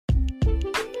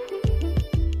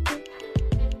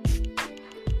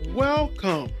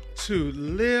Welcome to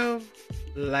Live,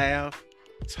 Laugh,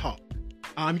 Talk.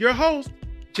 I'm your host,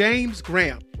 James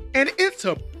Graham, and it's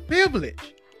a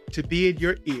privilege to be in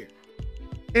your ear.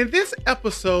 In this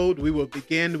episode, we will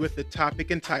begin with the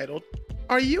topic entitled,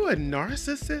 Are You a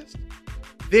Narcissist?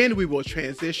 Then we will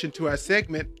transition to our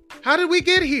segment, How Did We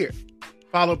Get Here?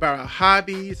 Followed by our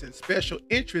hobbies and special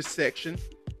interest section.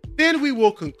 Then we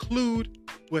will conclude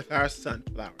with our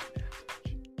sunflower message.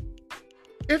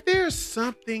 If there's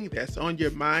something that's on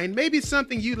your mind, maybe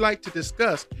something you'd like to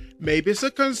discuss, maybe it's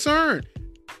a concern,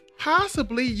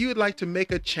 possibly you'd like to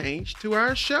make a change to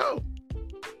our show,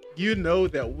 you know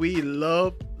that we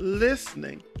love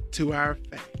listening to our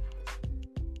fans.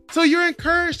 So you're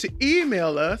encouraged to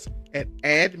email us at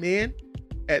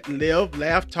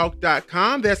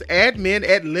admin@livelaughtalk.com. That's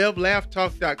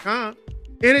admin@livelaughtalk.com.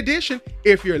 In addition,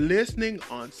 if you're listening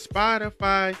on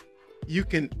Spotify, you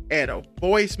can add a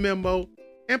voice memo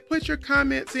and put your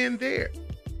comments in there.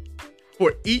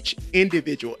 For each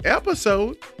individual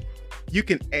episode, you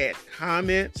can add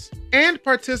comments and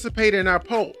participate in our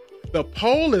poll. The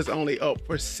poll is only up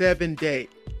for 7 days.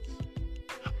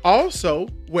 Also,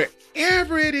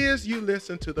 wherever it is you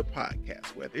listen to the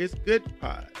podcast, whether it's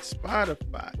Goodpod,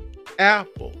 Spotify,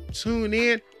 Apple,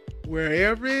 TuneIn,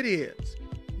 wherever it is,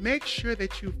 make sure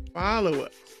that you follow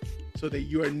us so that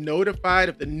you are notified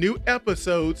of the new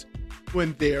episodes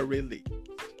when they're released.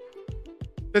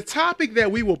 The topic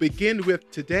that we will begin with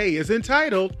today is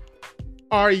entitled,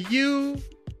 Are You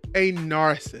a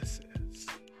Narcissist?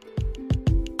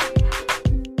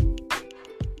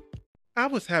 I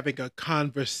was having a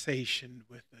conversation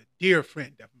with a dear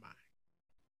friend of mine.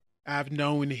 I've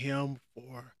known him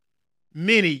for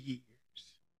many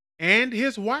years and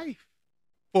his wife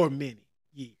for many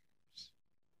years.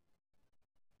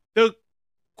 The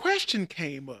question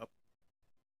came up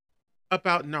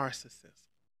about narcissism.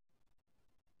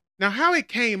 Now, how it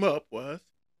came up was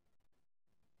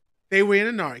they were in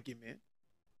an argument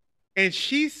and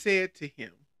she said to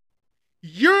him,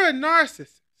 "You're a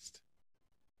narcissist."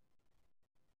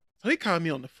 So he called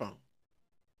me on the phone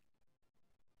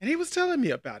and he was telling me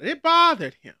about it. It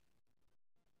bothered him.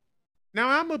 Now,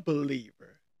 I'm a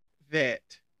believer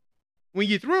that when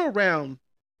you throw around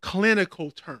clinical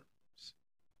terms,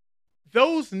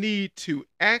 those need to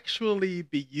actually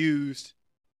be used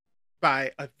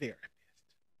by a therapist.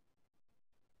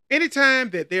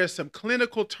 Anytime that there's some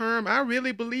clinical term, I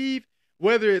really believe,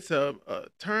 whether it's a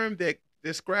term that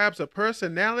describes a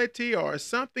personality or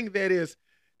something that is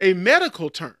a medical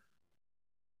term,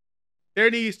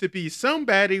 there needs to be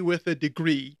somebody with a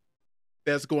degree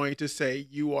that's going to say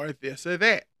you are this or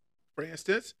that. For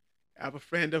instance, I have a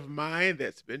friend of mine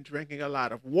that's been drinking a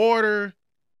lot of water,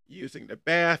 using the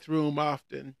bathroom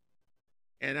often,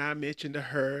 and I mentioned to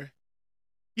her,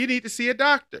 you need to see a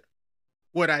doctor.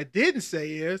 What I didn't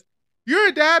say is, you're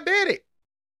a diabetic.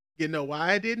 You know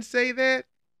why I didn't say that?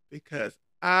 Because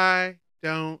I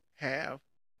don't have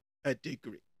a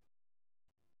degree.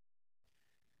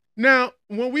 Now,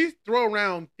 when we throw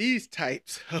around these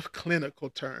types of clinical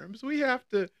terms, we have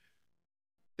to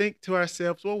think to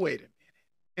ourselves, well, wait a minute.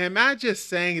 Am I just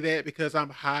saying that because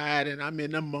I'm hot and I'm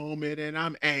in the moment and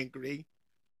I'm angry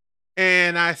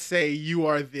and I say you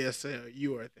are this or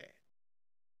you are that?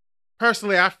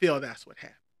 Personally, I feel that's what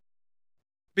happened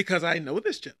because I know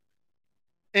this gentleman.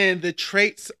 And the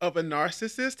traits of a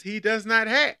narcissist he does not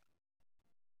have.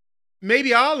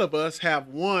 Maybe all of us have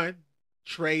one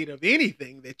trait of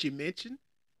anything that you mentioned,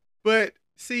 but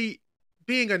see,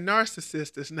 being a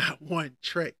narcissist is not one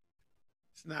trait.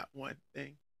 It's not one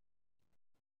thing.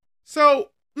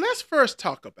 So let's first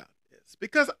talk about this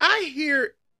because I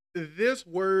hear this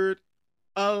word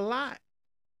a lot.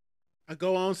 I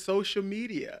go on social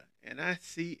media and I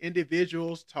see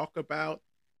individuals talk about,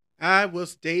 I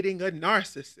was dating a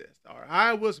narcissist or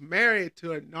I was married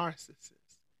to a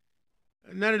narcissist.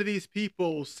 None of these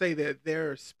people say that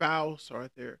their spouse or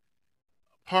their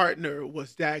partner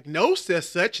was diagnosed as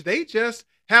such. They just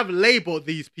have labeled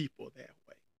these people that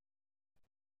way.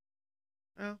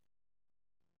 Well,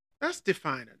 let's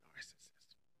define a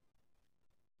narcissist.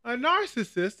 A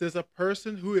narcissist is a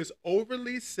person who is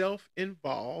overly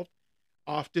self-involved,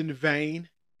 often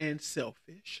vain and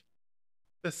selfish.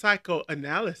 The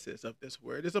psychoanalysis of this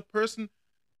word is a person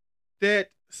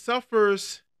that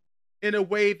suffers in a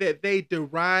way that they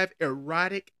derive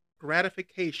erotic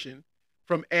gratification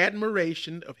from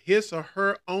admiration of his or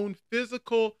her own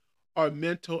physical or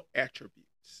mental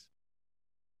attributes.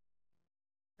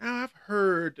 Now, I've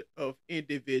heard of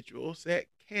individuals that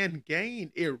can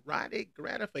gain erotic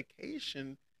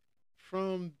gratification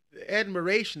from the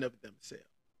admiration of themselves.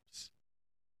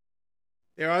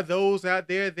 There are those out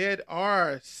there that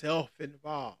are self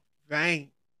involved,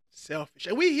 vain, selfish.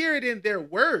 And we hear it in their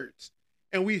words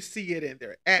and we see it in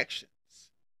their actions.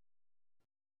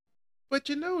 But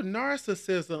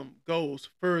narcissism goes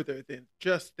further than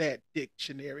just that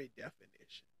dictionary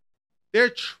definition. They're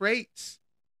traits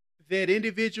that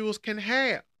individuals can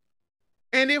have.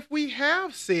 And if we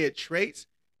have said traits,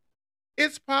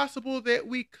 it's possible that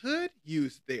we could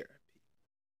use therapy.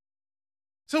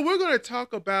 So we're going to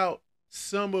talk about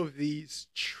some of these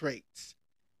traits.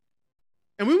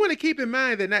 And we want to keep in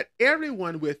mind that not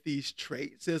everyone with these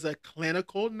traits is a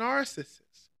clinical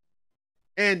narcissist.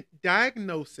 And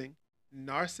diagnosing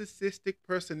narcissistic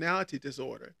personality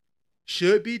disorder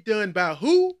should be done by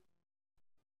who?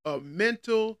 A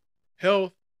mental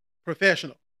health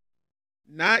professional,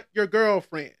 not your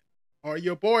girlfriend or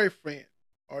your boyfriend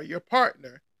or your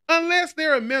partner, unless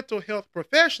they're a mental health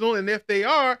professional. And if they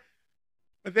are,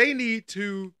 they need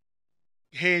to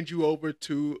hand you over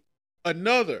to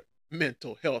another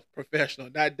mental health professional,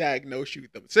 not diagnose you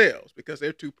themselves because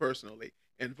they're too personally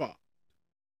involved.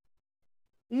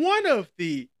 One of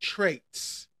the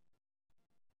traits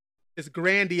is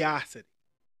grandiosity.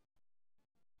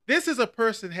 This is a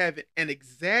person having an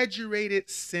exaggerated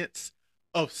sense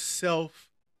of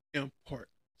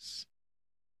self-importance.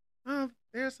 Well,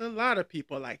 there's a lot of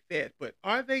people like that, but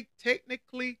are they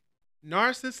technically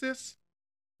narcissists?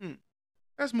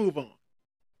 Let's move on.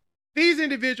 These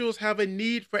individuals have a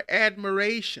need for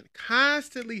admiration,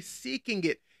 constantly seeking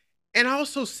it, and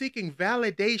also seeking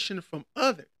validation from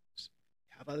others.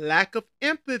 Have a lack of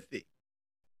empathy.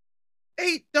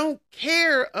 They don't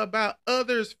care about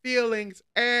others' feelings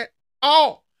at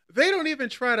all. They don't even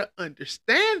try to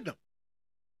understand them.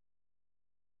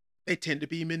 They tend to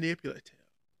be manipulative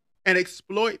and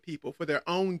exploit people for their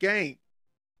own gain.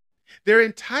 They're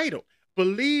entitled,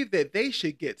 believe that they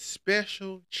should get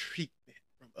special treatment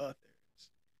from others.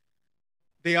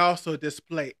 They also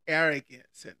display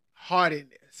arrogance and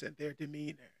haughtiness in their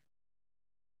demeanor.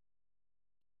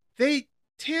 They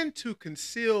tend to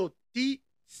conceal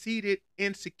deep-seated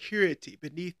insecurity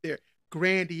beneath their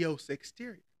grandiose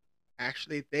exterior.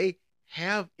 Actually, they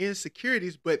have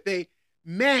insecurities, but they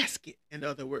mask it, in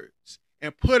other words,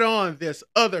 and put on this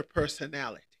other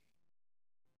personality.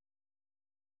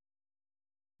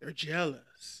 They're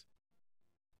jealous,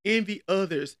 envy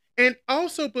others, and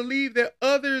also believe that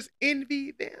others envy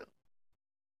them.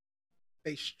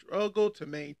 They struggle to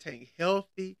maintain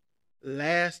healthy,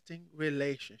 lasting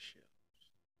relationships.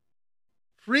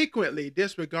 Frequently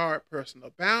disregard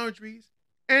personal boundaries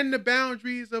and the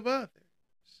boundaries of others.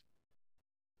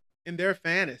 In their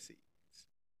fantasies,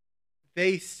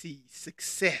 they see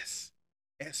success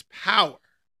as power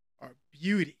or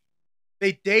beauty.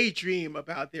 They daydream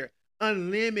about their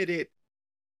unlimited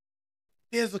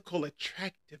physical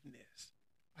attractiveness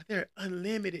or their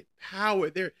unlimited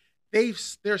power.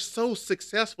 They're so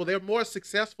successful. They're more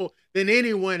successful than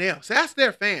anyone else. That's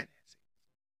their fantasy.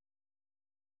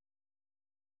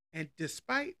 And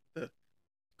despite the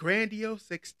grandiose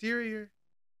exterior,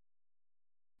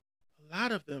 a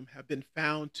lot of them have been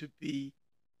found to be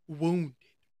wounded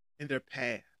in their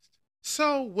past.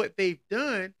 So what they've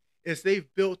done is they've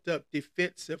built up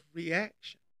defensive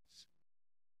reactions.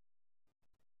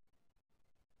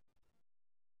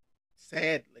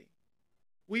 Sadly,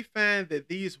 we find that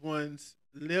these ones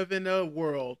live in a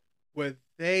world where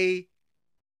they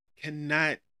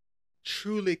cannot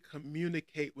truly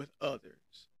communicate with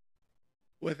others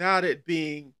without it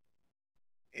being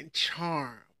in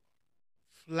charm,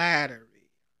 flattery.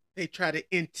 They try to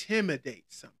intimidate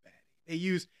somebody. They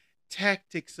use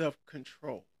tactics of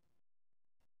control.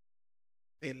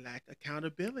 They lack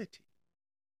accountability.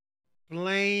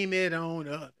 Blame it on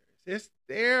others. It's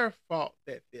their fault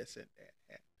that this and that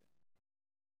happened.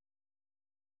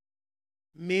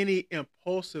 Many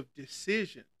impulsive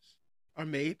decisions are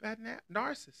made by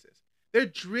narcissists. They're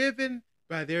driven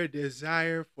by their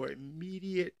desire for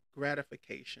immediate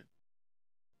gratification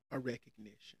or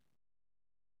recognition.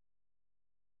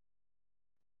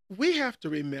 We have to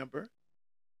remember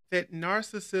that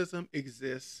narcissism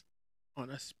exists on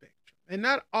a spectrum, and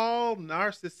not all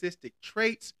narcissistic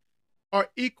traits are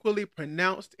equally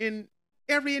pronounced in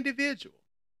every individual.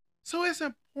 So it's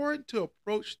important to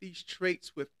approach these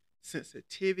traits with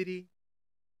sensitivity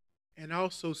and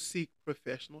also seek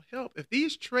professional help. If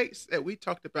these traits that we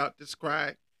talked about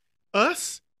describe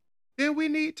us, then we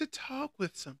need to talk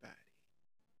with somebody.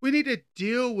 We need to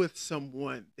deal with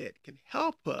someone that can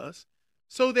help us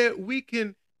so that we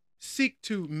can seek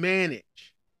to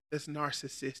manage this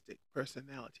narcissistic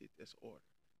personality disorder,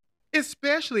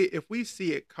 especially if we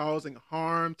see it causing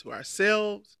harm to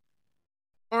ourselves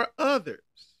or others.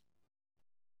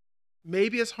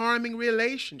 Maybe it's harming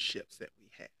relationships that we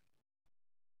have.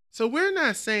 So we're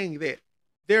not saying that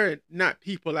there are not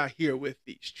people out here with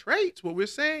these traits. What we're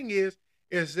saying is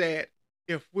that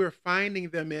if we're finding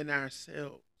them in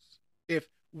ourselves, if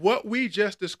what we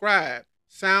just described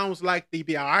sounds like the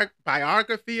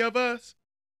biography of us,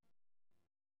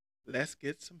 let's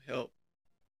get some help.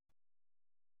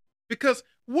 Because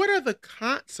what are the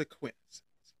consequences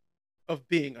of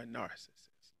being a narcissist?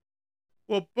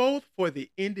 Well, both for the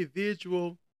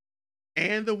individual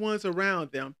and the ones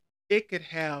around them, it could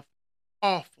have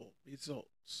awful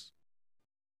results.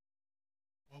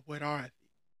 Well, what are these?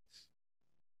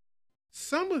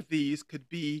 Some of these could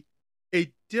be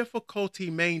a difficulty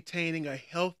maintaining a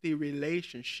healthy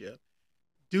relationship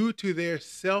due to their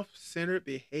self centered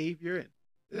behavior and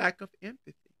lack of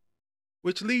empathy,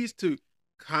 which leads to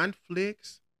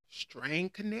conflicts,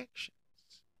 strained connections.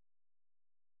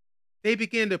 They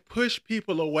begin to push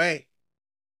people away,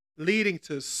 leading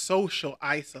to social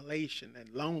isolation and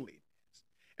loneliness.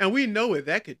 And we know what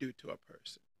that could do to a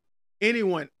person.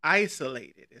 Anyone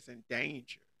isolated is in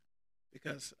danger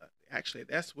because actually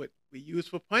that's what we use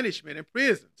for punishment in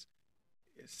prisons.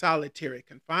 It's solitary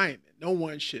confinement. No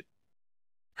one should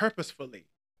purposefully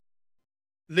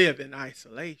live in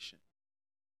isolation.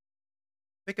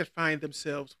 They could find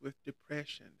themselves with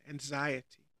depression,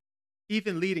 anxiety,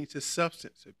 even leading to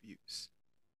substance abuse,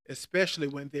 especially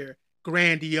when their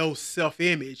grandiose self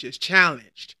image is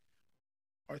challenged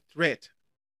or threatened.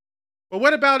 But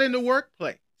what about in the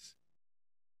workplace?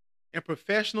 In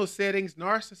professional settings,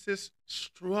 narcissists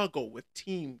struggle with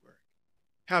teamwork,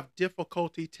 have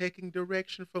difficulty taking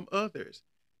direction from others,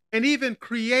 and even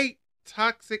create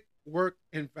toxic work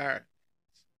environments.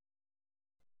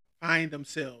 Find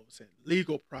themselves in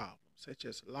legal problems such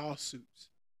as lawsuits,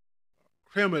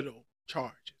 criminal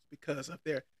charges because of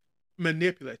their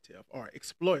manipulative or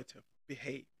exploitative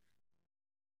behavior.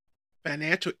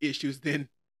 Financial issues then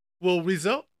will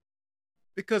result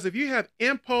because if you have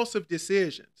impulsive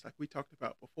decisions, like we talked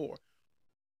about before,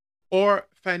 or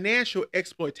financial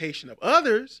exploitation of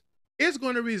others, it's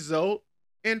going to result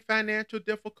in financial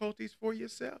difficulties for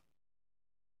yourself.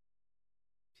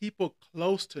 People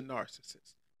close to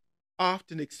narcissists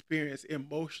often experience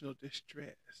emotional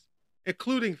distress,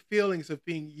 including feelings of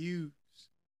being used,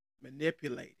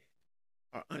 manipulated,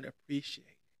 or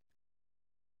unappreciated.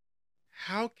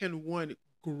 How can one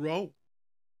grow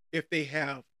if they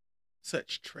have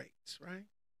such traits, right?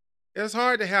 It's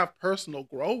hard to have personal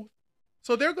growth.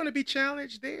 So they're going to be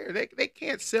challenged there. They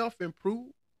can't self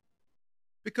improve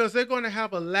because they're going to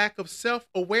have a lack of self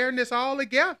awareness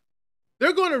altogether.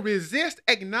 They're going to resist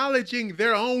acknowledging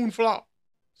their own flaws.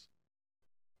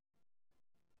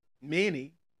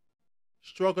 Many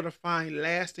struggle to find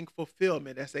lasting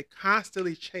fulfillment as they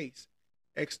constantly chase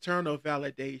external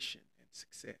validation and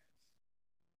success.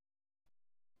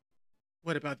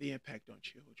 What about the impact on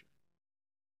children?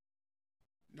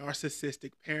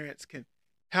 Narcissistic parents can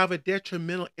have a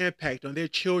detrimental impact on their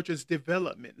children's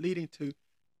development, leading to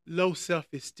low self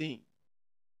esteem,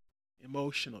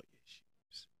 emotional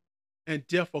issues, and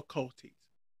difficulties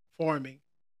forming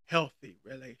healthy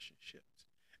relationships.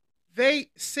 They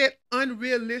set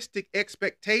unrealistic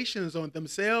expectations on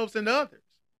themselves and others,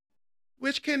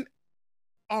 which can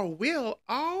or will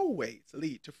always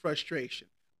lead to frustration,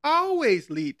 always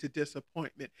lead to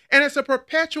disappointment. And it's a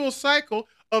perpetual cycle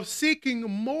of seeking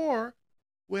more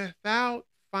without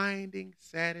finding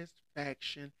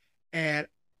satisfaction at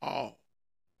all.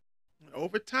 And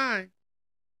over time,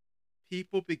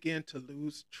 people begin to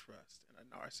lose trust in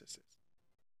a narcissist.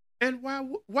 And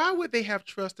why would they have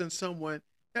trust in someone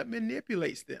that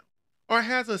manipulates them or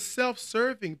has a self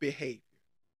serving behavior?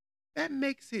 That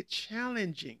makes it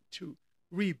challenging to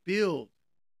rebuild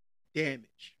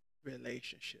damaged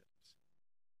relationships.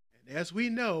 And as we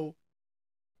know,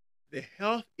 the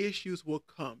health issues will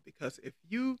come because if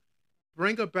you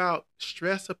bring about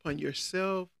stress upon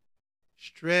yourself,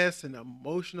 stress and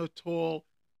emotional toil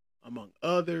among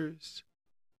others,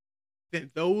 then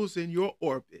those in your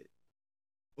orbit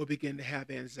will begin to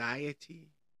have anxiety,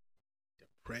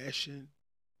 depression,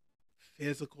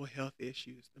 physical health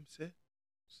issues themselves.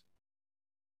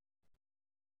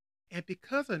 And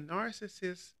because a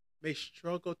narcissist may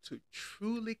struggle to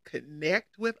truly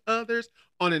connect with others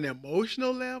on an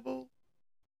emotional level,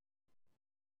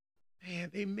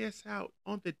 man, they miss out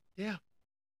on the depth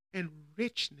and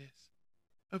richness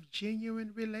of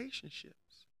genuine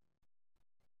relationships.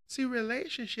 See,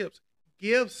 relationships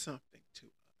give something to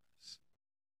us.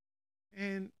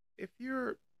 And if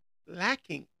you're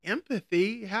lacking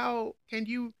empathy, how can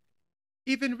you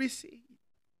even receive?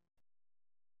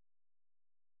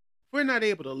 If we're not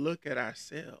able to look at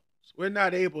ourselves We're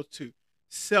not able to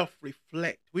self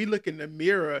reflect. We look in the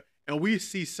mirror and we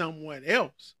see someone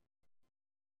else.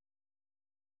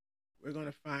 We're going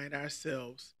to find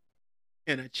ourselves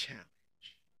in a challenge.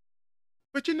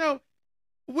 But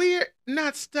we're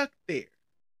not stuck there.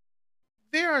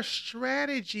 There are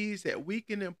strategies that we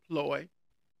can employ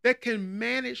that can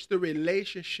manage the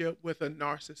relationship with a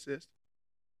narcissist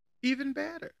even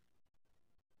better.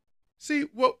 See,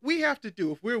 what we have to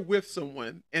do if we're with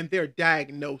someone and they're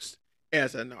diagnosed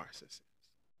as a narcissist,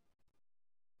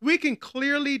 we can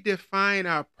clearly define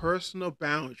our personal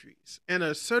boundaries and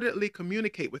assertively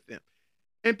communicate with them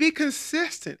and be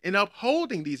consistent in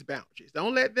upholding these boundaries.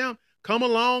 Don't let them come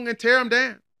along and tear them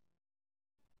down.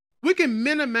 We can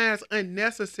minimize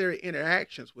unnecessary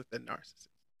interactions with the narcissist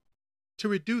to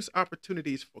reduce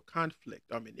opportunities for conflict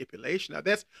or manipulation. Now,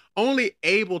 that's only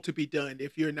able to be done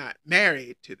if you're not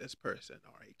married to this person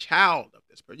or a child of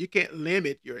this person. You can't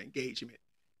limit your engagement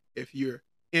if you're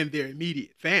in their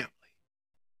immediate family.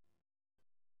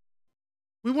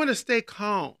 We want to stay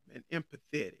calm and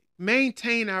empathetic,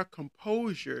 maintain our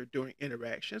composure during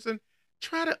interactions, and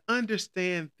try to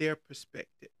understand their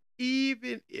perspective,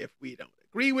 even if we don't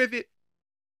agree with it.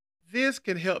 This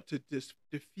can help to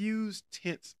diffuse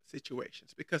tense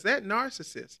situations because that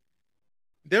narcissist,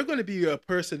 they're going to be a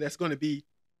person that's going to be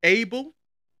able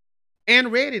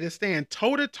and ready to stand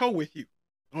toe to toe with you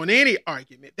on any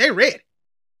argument. They're ready.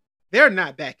 They're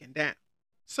not backing down.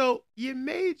 So you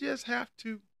may just have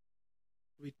to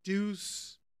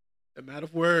reduce the amount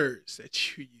of words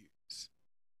that you use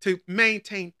to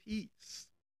maintain peace.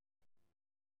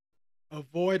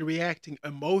 Avoid reacting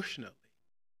emotionally.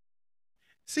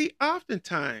 See,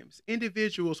 oftentimes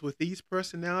individuals with these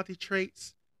personality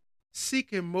traits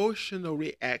seek emotional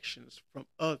reactions from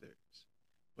others.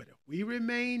 But if we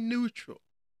remain neutral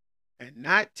and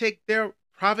not take their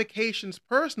provocations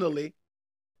personally,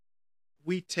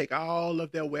 we take all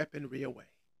of their weaponry away.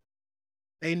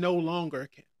 They no longer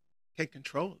can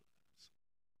control us.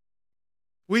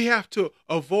 We have to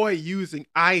avoid using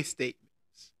I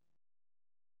statements.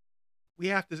 We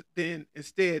have to then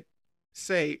instead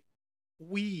say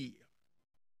we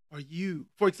or you.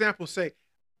 For example, say,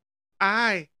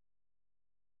 I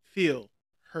feel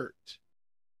hurt,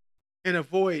 and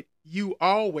avoid you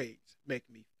always make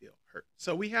me feel hurt.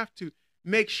 So we have to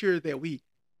make sure that we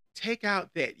take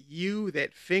out that you,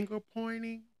 that finger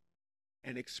pointing,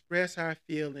 and express our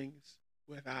feelings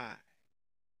with I.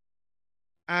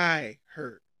 I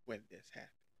hurt when this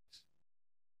happens.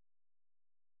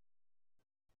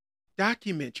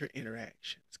 Document your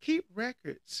interactions. Keep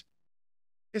records,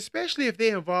 especially if they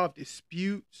involve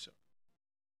disputes or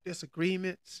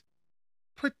disagreements.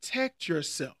 Protect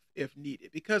yourself if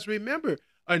needed, because remember,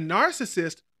 a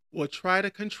narcissist will try to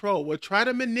control, will try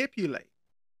to manipulate.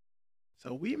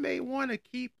 So we may want to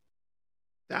keep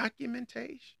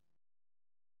documentation.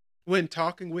 When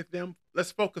talking with them,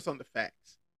 let's focus on the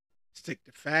facts. Stick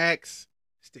to facts,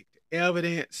 stick to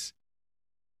evidence.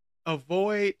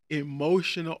 Avoid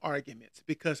emotional arguments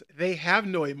because they have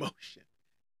no emotion.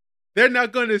 They're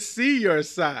not going to see your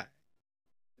side,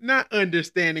 not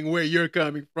understanding where you're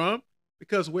coming from,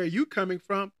 because where you're coming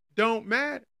from don't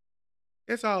matter.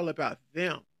 It's all about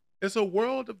them. It's a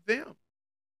world of them.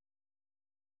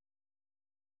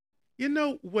 You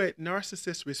know what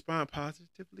narcissists respond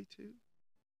positively to?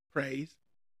 Praise.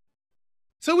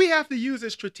 So we have to use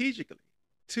it strategically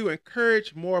to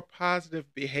encourage more positive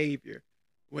behavior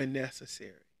when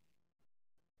necessary.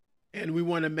 And we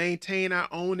want to maintain our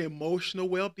own emotional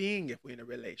well-being if we're in a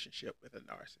relationship with a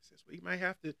narcissist. We might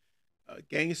have to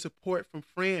gain support from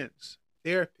friends,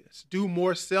 therapists, do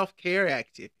more self-care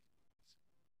activities.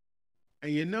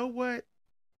 And you know what?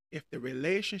 If the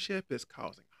relationship is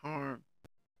causing harm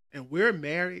and we're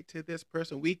married to this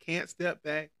person, we can't step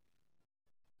back,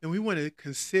 then we want to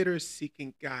consider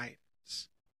seeking guidance.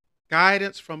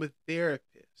 Guidance from a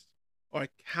therapist or a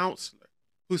counselor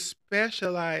who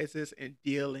specializes in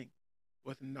dealing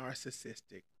with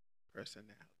narcissistic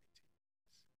personalities.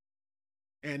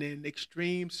 And in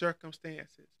extreme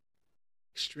circumstances,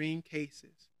 extreme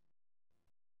cases,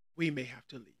 we may have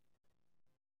to leave.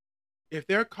 If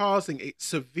they're causing a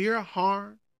severe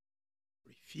harm,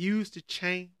 refuse to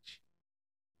change,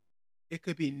 it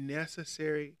could be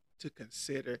necessary to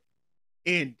consider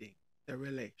ending the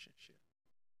relationship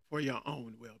for your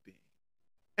own well-being.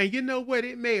 And you know what?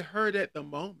 It may hurt at the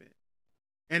moment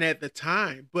and at the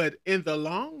time, but in the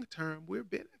long term, we're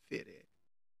benefited.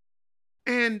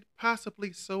 And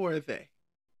possibly so are they.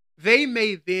 They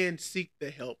may then seek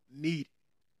the help needed.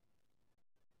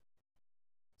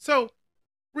 So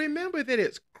remember that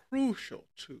it's crucial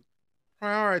to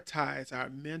prioritize our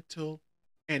mental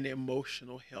and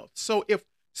emotional health. So if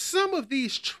some of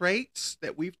these traits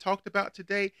that we've talked about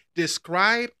today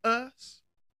describe us,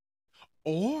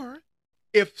 or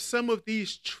if some of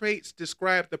these traits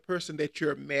describe the person that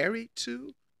you're married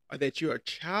to or that you're a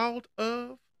child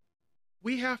of,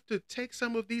 we have to take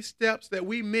some of these steps that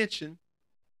we mentioned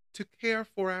to care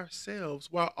for ourselves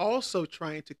while also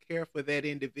trying to care for that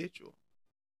individual.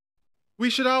 We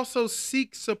should also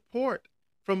seek support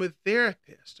from a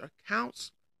therapist or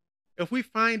counselor if we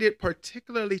find it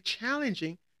particularly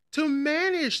challenging to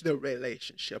manage the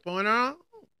relationship on our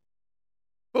own.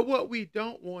 But what we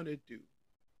don't want to do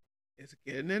is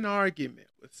get in an argument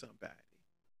with somebody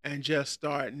and just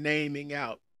start naming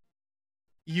out,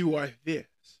 you are this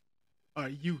or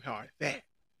you are that,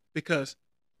 because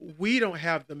we don't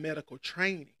have the medical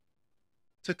training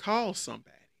to call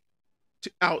somebody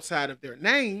outside of their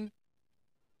name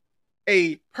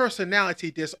a personality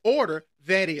disorder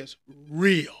that is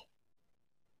real.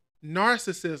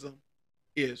 Narcissism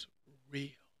is real.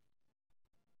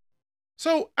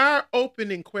 So, our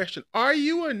opening question, are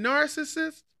you a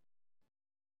narcissist?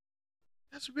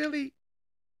 That's really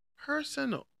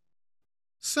personal.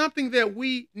 Something that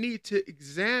we need to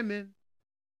examine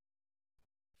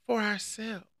for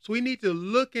ourselves. We need to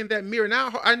look in that mirror.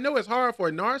 Now, I know it's hard for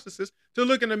a narcissist to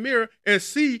look in the mirror and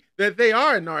see that they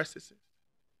are a narcissist.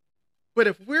 But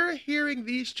if we're hearing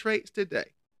these traits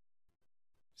today,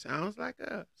 sounds like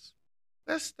us,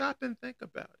 let's stop and think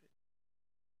about it.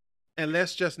 And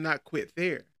let's just not quit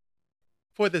there.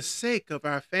 For the sake of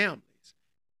our families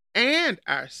and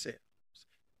ourselves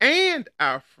and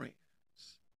our friends,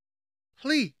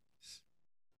 please,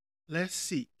 let's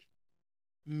seek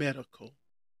medical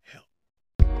help.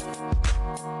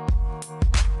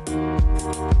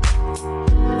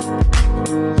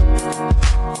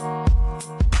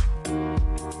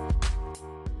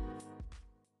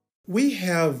 We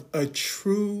have a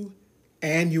true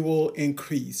annual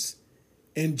increase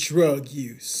in drug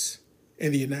use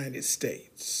in the United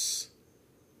States.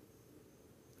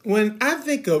 When I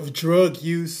think of drug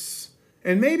use,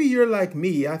 and maybe you're like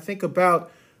me, I think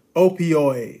about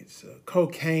opioids,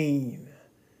 cocaine,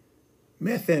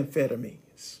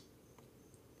 methamphetamines.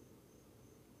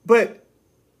 But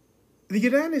the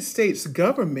United States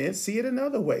government see it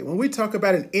another way. When we talk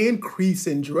about an increase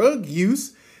in drug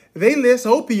use, they list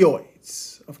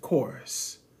opioids, of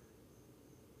course,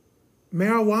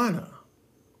 marijuana,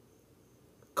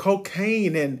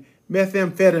 cocaine and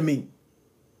methamphetamine,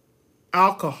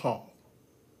 alcohol,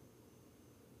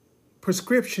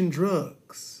 prescription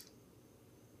drugs,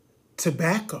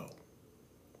 tobacco.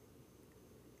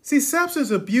 See,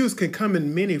 substance abuse can come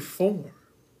in many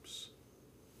forms.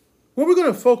 What we're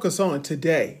going to focus on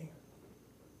today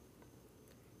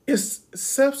is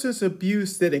substance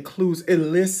abuse that includes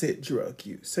illicit drug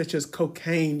use, such as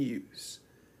cocaine use.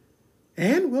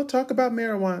 And we'll talk about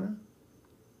marijuana,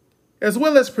 as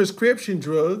well as prescription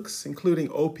drugs, including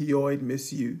opioid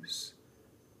misuse.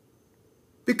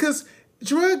 Because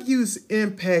drug use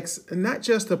impacts not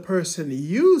just the person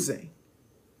using,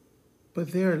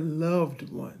 but their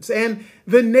loved ones and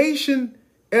the nation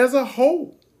as a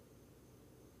whole.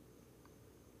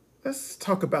 Let's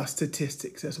talk about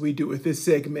statistics as we do with this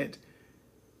segment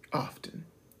often.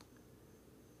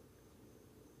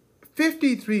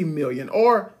 53 million,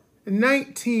 or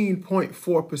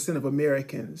 19.4% of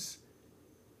Americans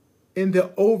in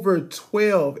the over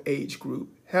 12 age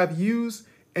group have used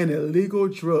an illegal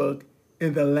drug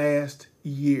in the last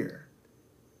year.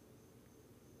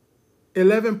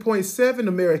 11.7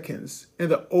 Americans in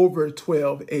the over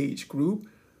 12 age group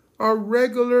are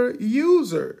regular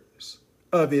users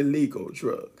of illegal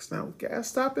drugs. Now, guys,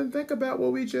 stop and think about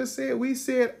what we just said. We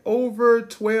said over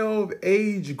 12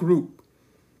 age group.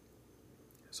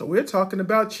 So we're talking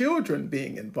about children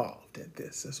being involved in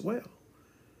this as well.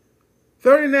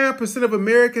 39% of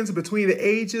Americans between the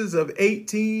ages of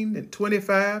 18 and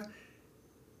 25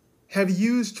 have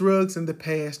used drugs in the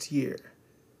past year.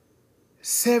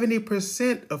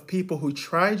 70% of people who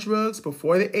try drugs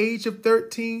before the age of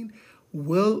 13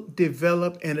 will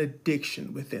develop an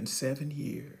addiction within 7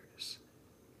 years.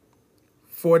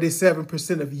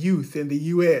 47% of youth in the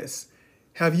U.S.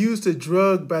 have used a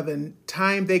drug by the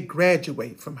time they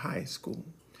graduate from high school.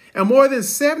 And more than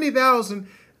 70,000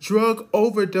 drug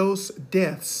overdose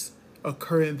deaths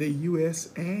occur in the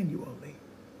U.S. annually.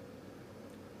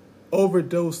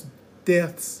 Overdose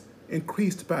deaths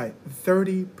increased by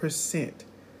 30%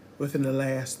 within the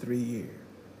last 3 years.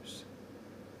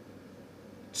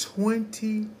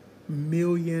 20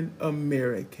 million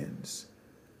Americans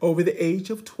over the age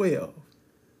of 12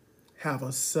 have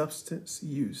a substance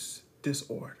use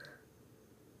disorder.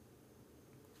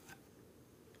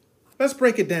 Let's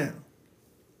break it down.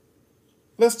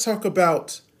 Let's talk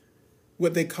about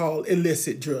what they call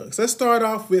illicit drugs. Let's start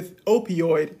off with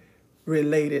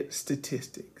opioid-related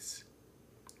statistics.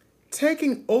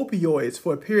 Taking opioids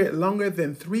for a period longer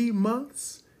than 3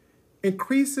 months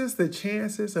increases the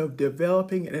chances of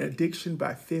developing an addiction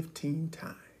by 15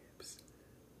 times.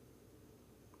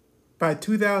 By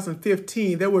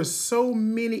 2015, there were so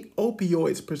many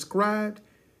opioids prescribed,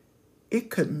 it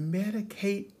could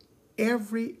medicate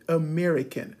every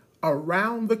American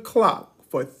around the clock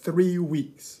for 3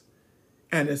 weeks.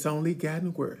 And it's only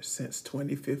gotten worse since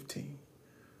 2015.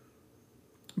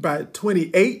 By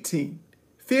 2018,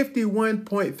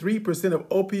 51.3% of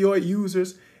opioid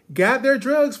users got their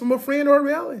drugs from a friend or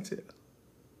relative.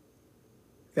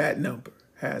 That number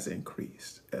has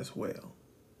increased as well.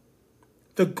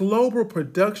 The global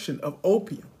production of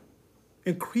opium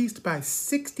increased by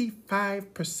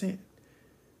 65%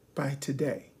 by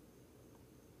today.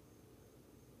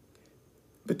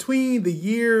 Between the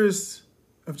years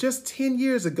of just 10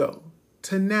 years ago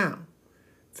to now,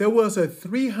 there was a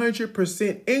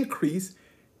 300% increase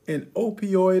in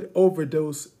opioid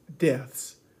overdose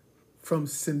deaths from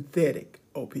synthetic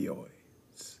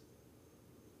opioids.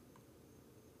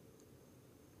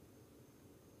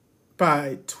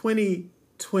 By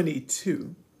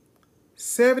 2022,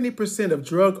 70% of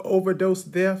drug overdose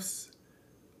deaths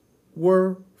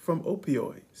were from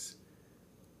opioids.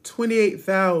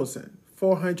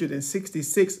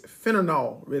 28,466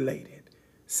 fentanyl related,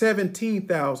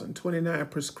 17,029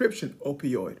 prescription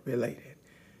opioid related,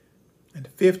 and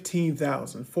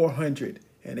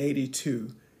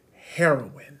 15,482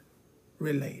 heroin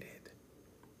related.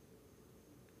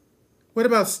 What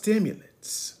about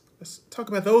stimulants? Let's talk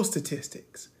about those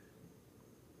statistics.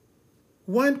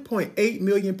 1.8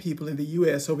 million people in the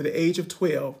U.S. over the age of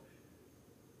 12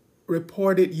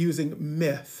 reported using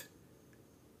meth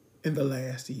in the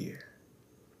last year.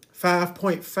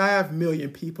 5.5 million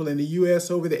people in the U.S.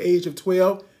 over the age of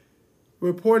 12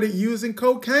 reported using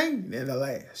cocaine in the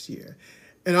last year.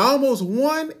 And almost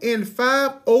 1 in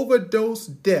 5 overdose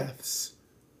deaths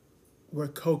were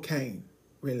cocaine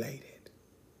related.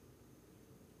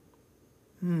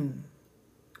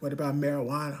 What about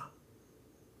marijuana?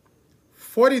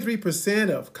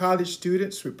 43% of college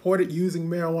students reported using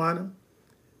marijuana,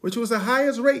 which was the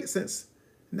highest rate since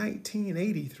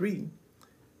 1983.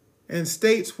 In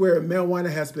states where marijuana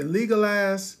has been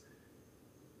legalized,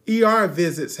 ER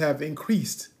visits have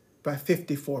increased by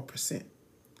 54%.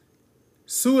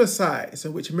 Suicides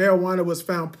in which marijuana was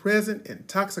found present in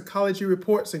toxicology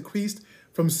reports increased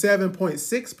from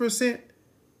 7.6%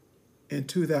 in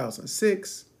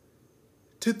 2006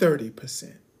 to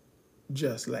 30%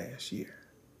 just last year.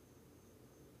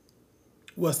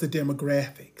 What's the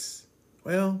demographics?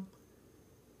 Well,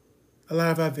 a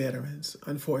lot of our veterans,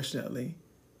 unfortunately,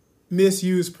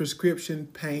 misuse prescription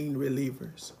pain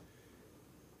relievers.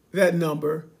 That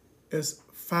number is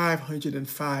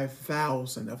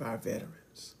 505,000 of our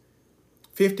veterans.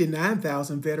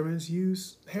 59,000 veterans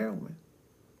use heroin.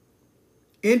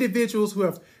 Individuals who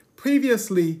have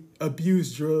previously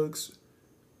abused drugs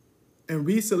and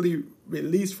recently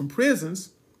released from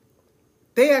prisons,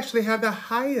 they actually have the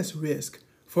highest risk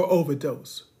for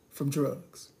overdose from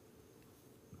drugs.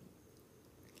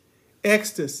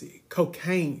 Ecstasy,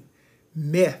 cocaine,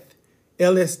 meth,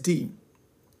 LSD,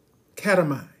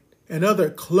 ketamine, and other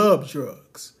club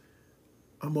drugs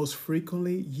are most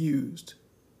frequently used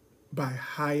by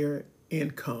higher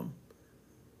income,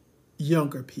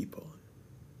 younger people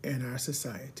in our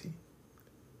society.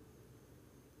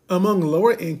 Among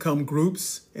lower income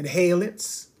groups,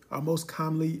 inhalants are most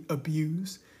commonly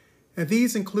abused, and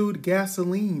these include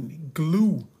gasoline,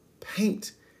 glue,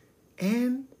 paint,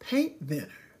 and paint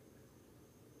thinner.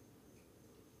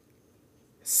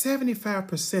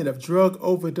 75% of drug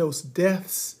overdose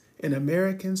deaths in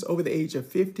Americans over the age of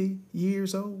 50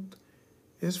 years old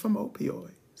is from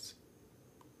opioids.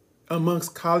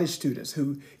 Amongst college students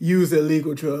who use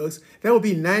illegal drugs, that would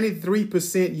be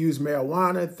 93% use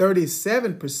marijuana,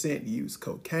 37% use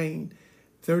cocaine,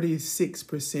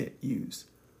 36% use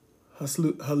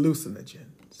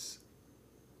hallucinogens.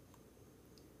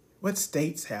 What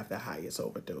states have the highest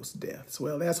overdose deaths?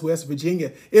 Well, that's West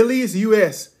Virginia. It leads the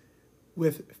U.S.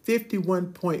 with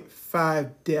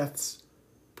 51.5 deaths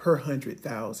per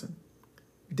 100,000.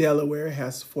 Delaware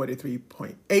has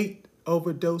 43.8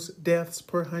 overdose deaths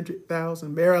per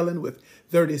 100,000. Maryland with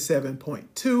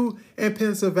 37.2, and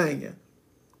Pennsylvania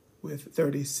with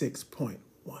 36.1.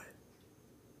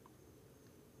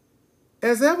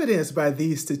 As evidenced by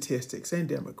these statistics and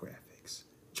demographics,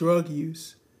 drug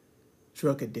use,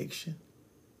 drug addiction,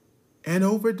 and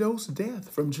overdose death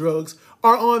from drugs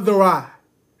are on the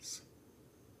rise.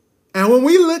 And when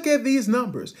we look at these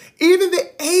numbers, even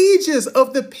the ages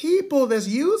of the people that's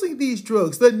using these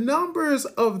drugs, the numbers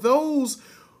of those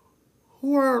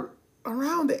who are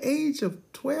around the age of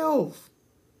 12,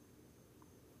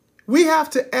 we have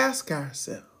to ask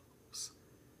ourselves,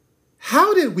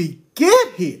 how did we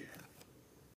get here?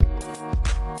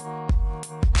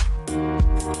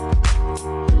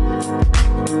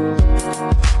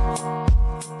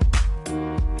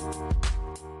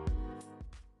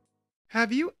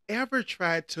 Have you ever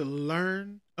tried to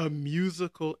learn a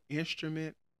musical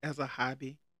instrument as a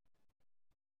hobby?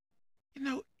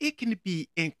 It can be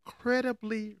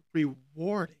incredibly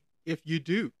rewarding if you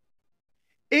do.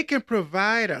 It can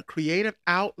provide a creative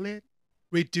outlet,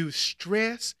 reduce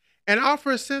stress, and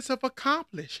offer a sense of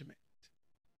accomplishment.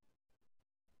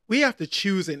 We have to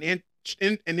choose an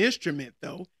instrument,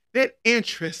 though, that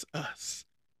interests us.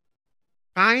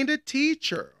 Find a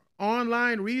teacher,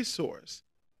 online resource,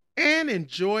 and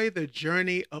enjoy the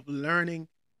journey of learning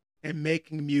and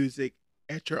making music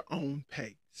at your own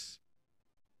pace.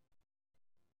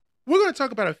 We're going to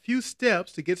talk about a few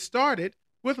steps to get started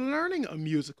with learning a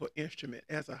musical instrument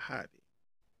as a hobby.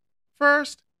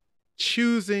 First,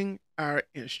 choosing our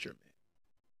instrument.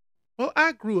 Well,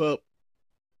 I grew up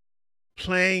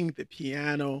playing the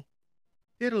piano,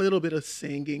 did a little bit of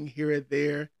singing here and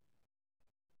there,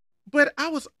 but I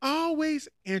was always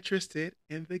interested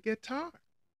in the guitar.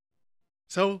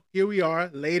 So here we are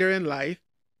later in life.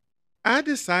 I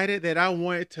decided that I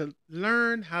wanted to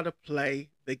learn how to play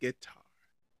the guitar.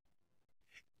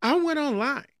 I went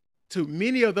online to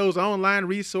many of those online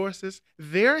resources.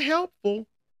 They're helpful,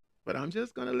 but I'm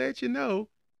just going to let you know,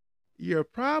 you're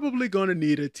probably going to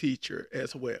need a teacher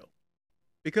as well.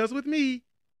 Because with me,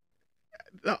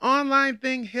 the online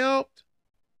thing helped,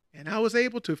 and I was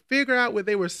able to figure out what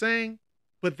they were saying,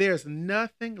 but there's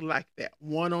nothing like that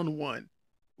one-on-one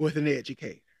with an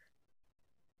educator.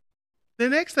 The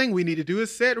next thing we need to do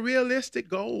is set realistic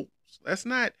goals. Let's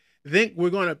not think we're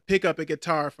going to pick up a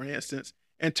guitar, for instance,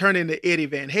 and turn into Eddie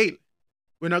Van Halen.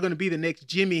 We're not going to be the next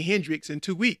Jimi Hendrix in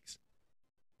 2 weeks.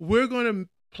 We're going to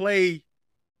play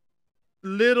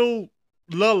little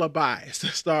lullabies to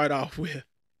start off with.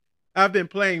 I've been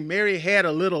playing Mary Had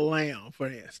a Little Lamb, for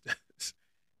instance.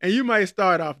 And you might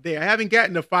start off there. I haven't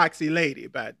gotten to Foxy Lady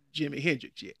by Jimi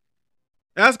Hendrix yet.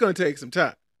 That's going to take some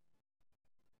time.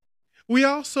 We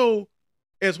also,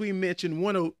 as we mentioned,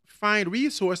 want to find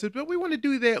resources, but we want to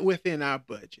do that within our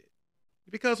budget.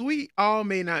 Because we all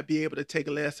may not be able to take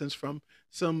lessons from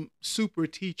some super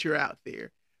teacher out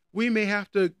there. We may have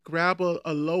to grab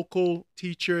a local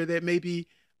teacher that may be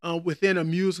within a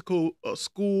musical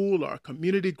school or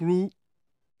community group.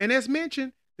 And as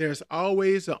mentioned, there's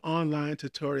always the online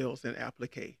tutorials and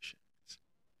applications.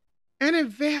 And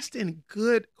invest in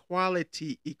good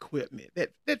quality equipment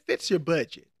that fits your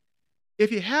budget.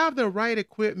 If you have the right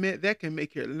equipment, that can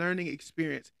make your learning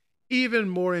experience even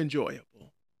more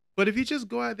enjoyable. But if you just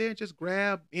go out there and just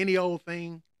grab any old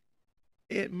thing,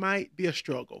 it might be a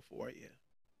struggle for you.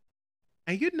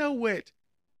 And you know what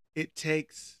it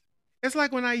takes? It's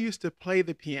like when I used to play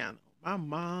the piano. My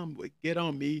mom would get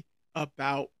on me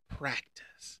about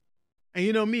practice. And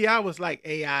you know me, I was like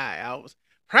AI. I was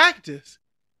practice.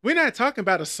 We're not talking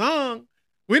about a song.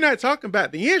 We're not talking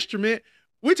about the instrument.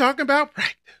 We're talking about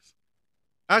practice.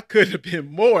 I could have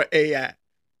been more AI.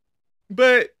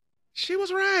 But she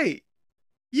was right.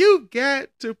 You got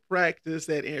to practice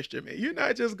that instrument. You're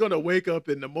not just going to wake up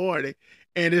in the morning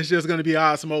and it's just going to be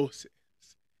osmosis.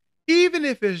 Even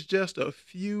if it's just a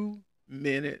few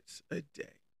minutes a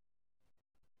day.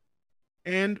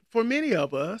 And for many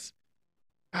of us,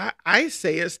 I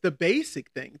say it's the basic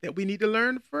thing that we need to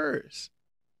learn first.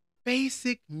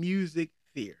 Basic music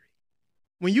theory.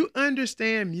 When you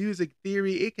understand music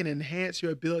theory, it can enhance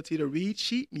your ability to read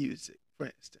sheet music, for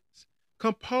instance,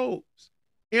 compose,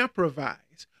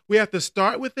 improvise. We have to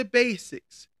start with the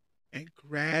basics and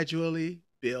gradually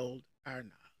build our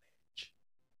knowledge.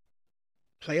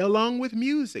 Play along with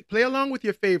music. Play along with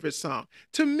your favorite song.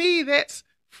 To me, that's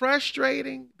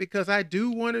frustrating because I do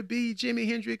want to be Jimi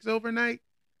Hendrix overnight.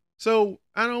 So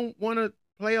I don't want to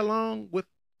play along with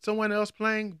someone else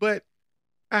playing, but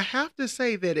I have to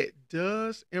say that it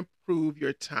does improve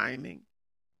your timing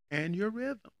and your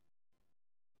rhythm.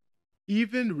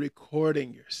 Even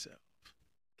recording yourself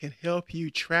can help you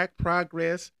track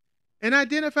progress and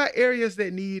identify areas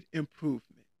that need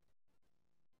improvement.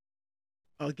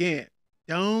 Again,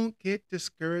 don't get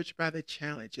discouraged by the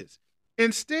challenges.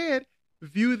 Instead,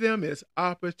 view them as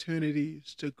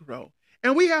opportunities to grow.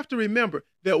 And we have to remember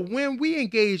that when we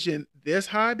engage in this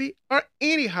hobby or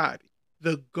any hobby,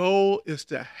 The goal is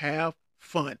to have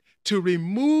fun, to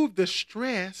remove the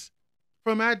stress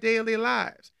from our daily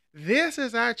lives. This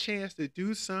is our chance to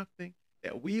do something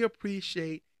that we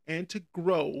appreciate and to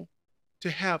grow, to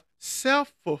have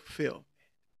self fulfillment.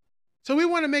 So we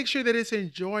want to make sure that it's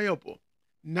enjoyable,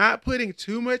 not putting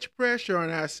too much pressure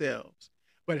on ourselves,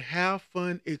 but have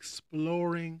fun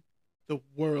exploring the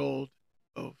world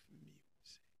of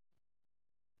music.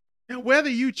 Now, whether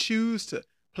you choose to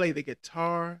play the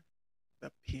guitar,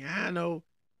 the piano,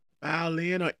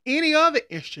 violin, or any other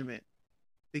instrument,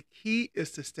 the key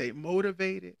is to stay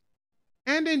motivated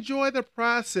and enjoy the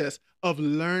process of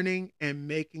learning and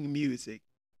making music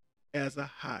as a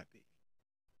hobby.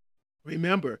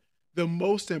 Remember, the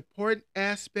most important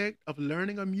aspect of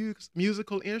learning a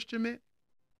musical instrument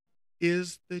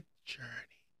is the journey.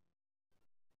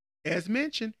 As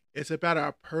mentioned, it's about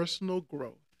our personal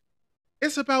growth.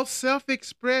 It's about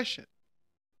self-expression.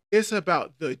 It's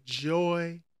about the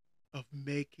joy of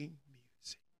making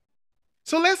music.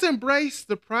 So let's embrace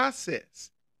the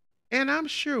process. And I'm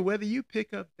sure whether you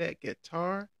pick up that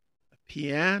guitar, a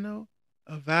piano,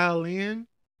 a violin,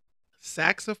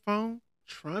 saxophone,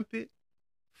 trumpet,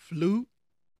 flute,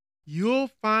 you'll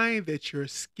find that your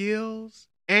skills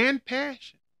and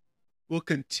passion will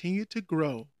continue to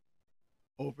grow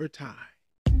over time.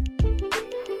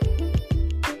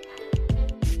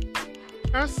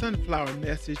 Our sunflower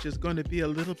message is going to be a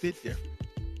little bit different.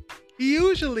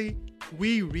 Usually,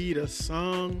 we read a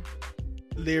song,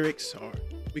 lyrics, or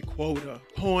we quote a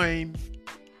poem,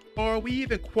 or we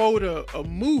even quote a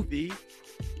movie,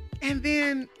 and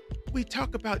then we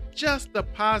talk about just the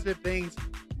positive things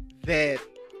that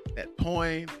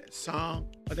poem, that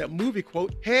song, or that movie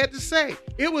quote had to say.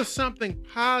 It was something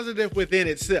positive within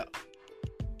itself.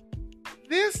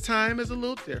 This time is a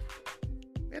little different.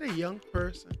 We had a young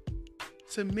person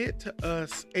submit to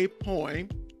us a poem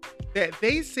that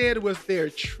they said was their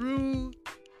true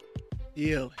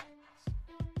feelings.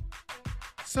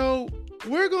 So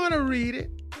we're going to read it,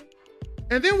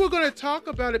 and then we're going to talk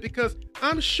about it because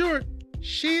I'm sure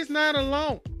she's not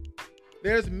alone.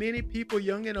 There's many people,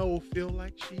 young and old, feel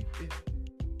like she feels.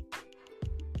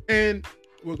 And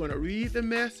we're going to read the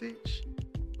message,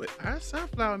 but our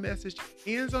sunflower message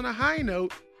ends on a high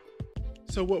note.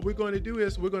 So what we're going to do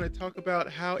is we're going to talk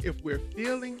about how if we're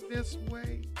feeling this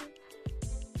way,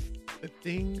 the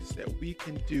things that we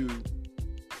can do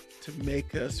to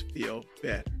make us feel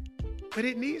better. But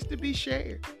it needs to be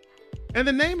shared. And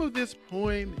the name of this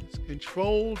poem is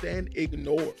Controlled and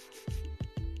Ignored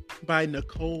by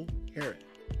Nicole Karen.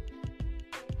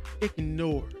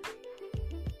 Ignored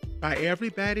by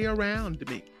everybody around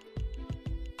me.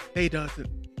 They doesn't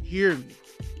hear me.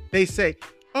 They say,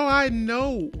 "Oh, I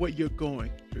know what you're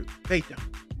going through." They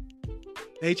don't.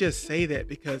 They just say that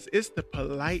because it's the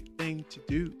polite thing to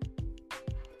do.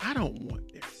 I don't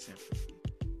want their sympathy.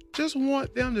 Just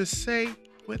want them to say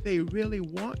what they really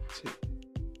want to.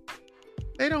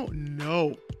 They don't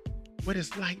know what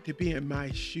it's like to be in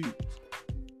my shoes,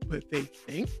 but they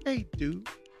think they do.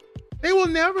 They will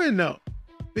never know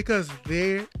because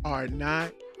they are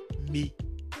not me.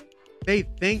 They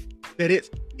think that it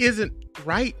isn't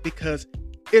right because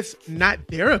it's not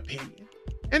their opinion.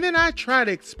 And then I try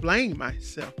to explain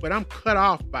myself, but I'm cut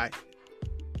off by it.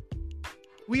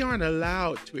 We aren't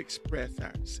allowed to express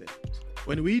ourselves.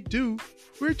 When we do,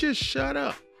 we're just shut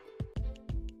up.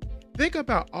 Think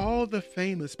about all the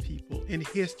famous people in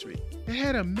history that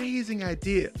had amazing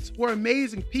ideas, were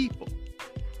amazing people.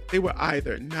 They were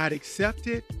either not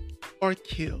accepted or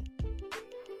killed.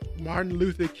 Martin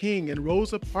Luther King and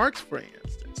Rosa Parks, for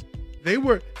instance, they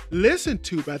were listened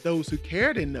to by those who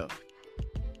cared enough,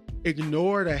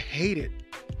 ignored or hated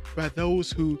by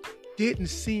those who didn't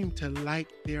seem to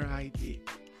like their ideas.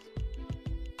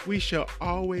 We shall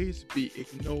always be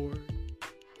ignored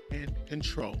and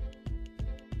controlled.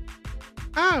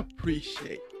 I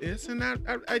appreciate this, and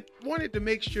I wanted to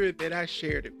make sure that I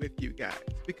shared it with you guys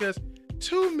because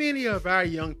too many of our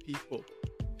young people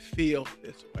feel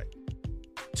this way.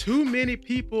 Too many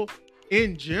people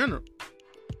in general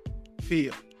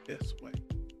feel this way.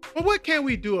 But what can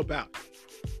we do about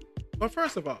it? Well,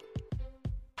 first of all,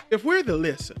 if we're the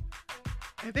listener,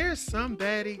 and there's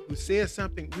somebody who says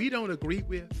something we don't agree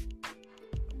with,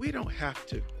 we don't have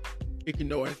to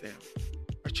ignore them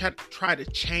or try to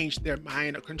change their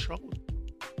mind or control them.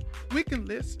 We can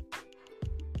listen.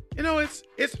 You know,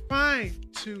 it's fine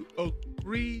to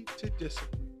agree to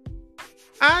disagree.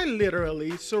 I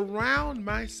literally surround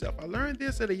myself. I learned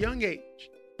this at a young age.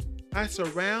 I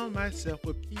surround myself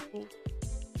with people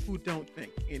who don't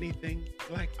think anything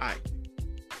like I do.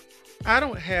 I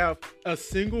don't have a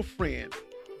single friend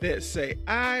that say,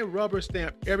 "I rubber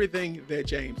stamp everything that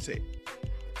James said.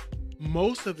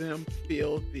 Most of them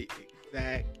feel the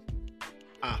exact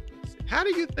opposite. How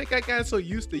do you think I got so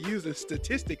used to using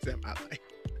statistics in my life?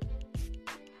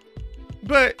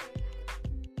 But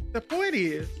the point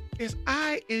is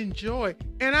I enjoy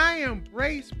and I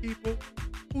embrace people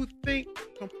who think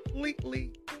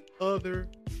completely other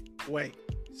ways.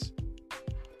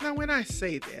 Now, when I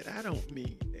say that, I don't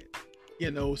mean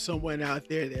that, someone out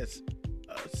there that's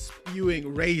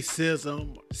spewing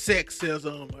racism or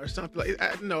sexism or something like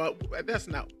that. No, that's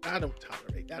not, I don't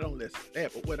tolerate that. I don't listen to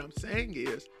that. But what I'm saying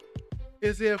is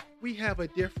if we have a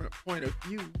different point of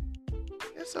view,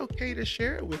 it's okay to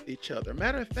share it with each other.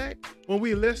 Matter of fact, when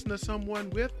we listen to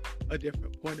someone with a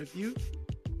different point of view,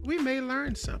 we may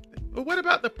learn something. But what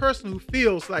about the person who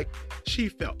feels like she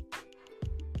felt?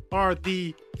 Or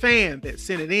the fan that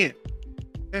sent it in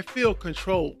that feel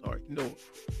controlled or ignored?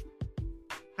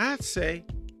 I'd say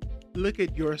look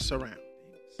at your surroundings.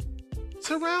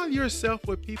 Surround yourself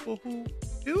with people who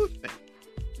do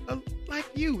things like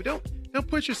you. Don't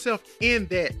put yourself in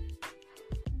that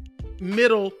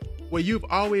middle where you've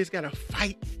always got to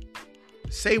fight,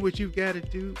 say what you've got to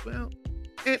do. Well,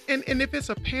 and if it's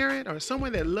a parent or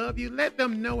someone that loves you, let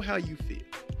them know how you feel.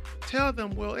 Tell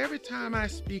them, well, every time I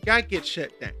speak, I get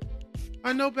shut down.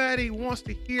 Or nobody wants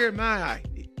to hear my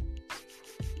ideas.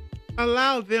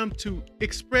 Allow them to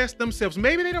express themselves.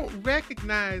 Maybe they don't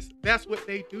recognize that's what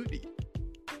they do to you.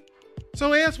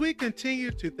 So as we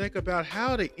continue to think about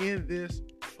how to end this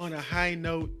on a high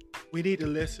note, we need to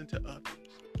listen to others.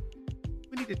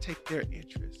 We need to take their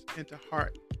interests into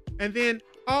heart. And then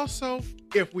also,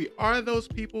 if we are those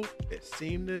people that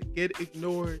seem to get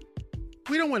ignored,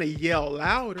 we don't want to yell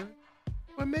louder,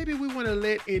 but maybe we want to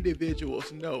let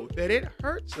individuals know that it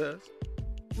hurts us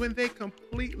when they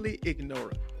completely ignore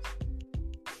us.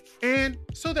 And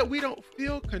so that we don't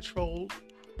feel controlled,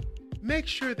 make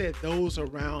sure that those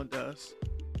around us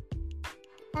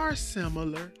are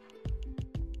similar.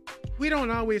 We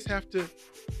don't always have to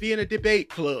be in a debate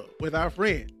club with our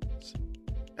friends.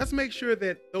 Let's make sure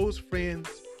that those friends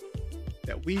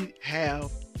that we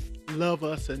have love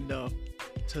us enough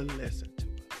to listen to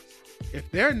us. If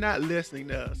they're not listening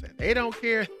to us and they don't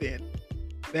care, then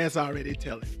that's already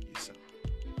telling you something.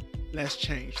 Let's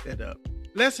change that up.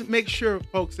 Let's make sure,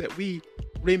 folks, that we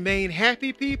remain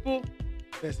happy people.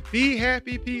 Let's be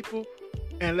happy people.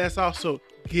 And let's also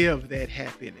give that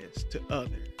happiness to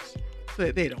others so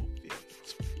that they don't feel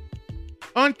this way.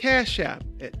 On Cash App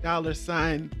at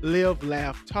 $Live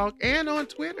Laugh Talk and on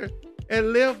Twitter at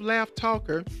Live Laugh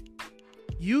Talker,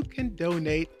 you can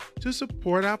donate to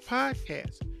support our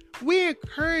podcast. We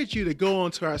encourage you to go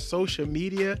onto our social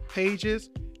media pages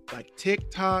like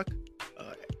TikTok,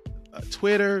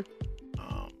 Twitter,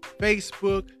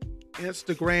 Facebook,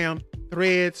 Instagram,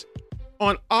 Threads.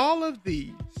 On all of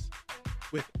these,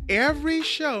 with every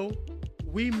show,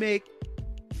 we make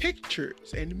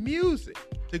pictures and music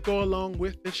to go along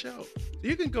with the show. So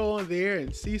you can go on there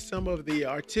and see some of the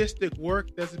artistic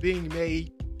work that's being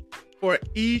made for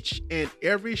each and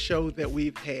every show that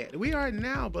we've had. We are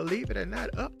now, believe it or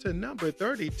not, up to number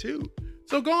 32.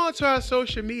 So go on to our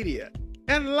social media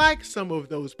and like some of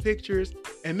those pictures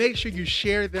and make sure you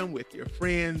share them with your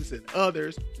friends and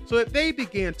others so that they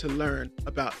begin to learn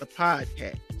about the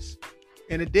podcast.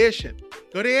 In addition,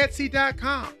 go to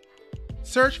Etsy.com,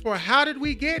 search for How Did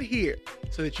We Get Here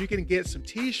so that you can get some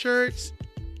t-shirts,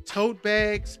 tote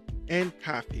bags, and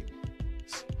coffee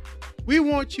mugs. We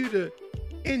want you to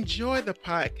enjoy the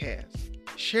podcast,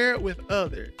 share it with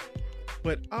others,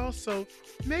 but also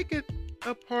make it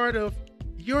a part of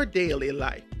your daily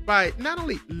life by not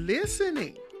only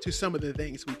listening to some of the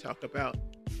things we talk about,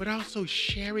 but also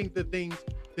sharing the things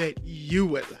that you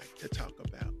would like to talk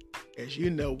about. As you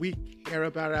know, we care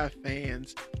about our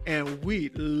fans and we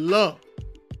love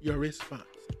your responses.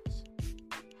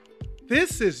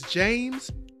 This is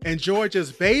James and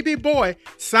Georgia's baby boy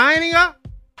signing up.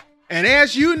 And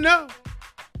as you know,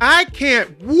 I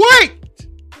can't wait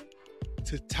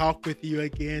to talk with you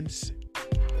again soon.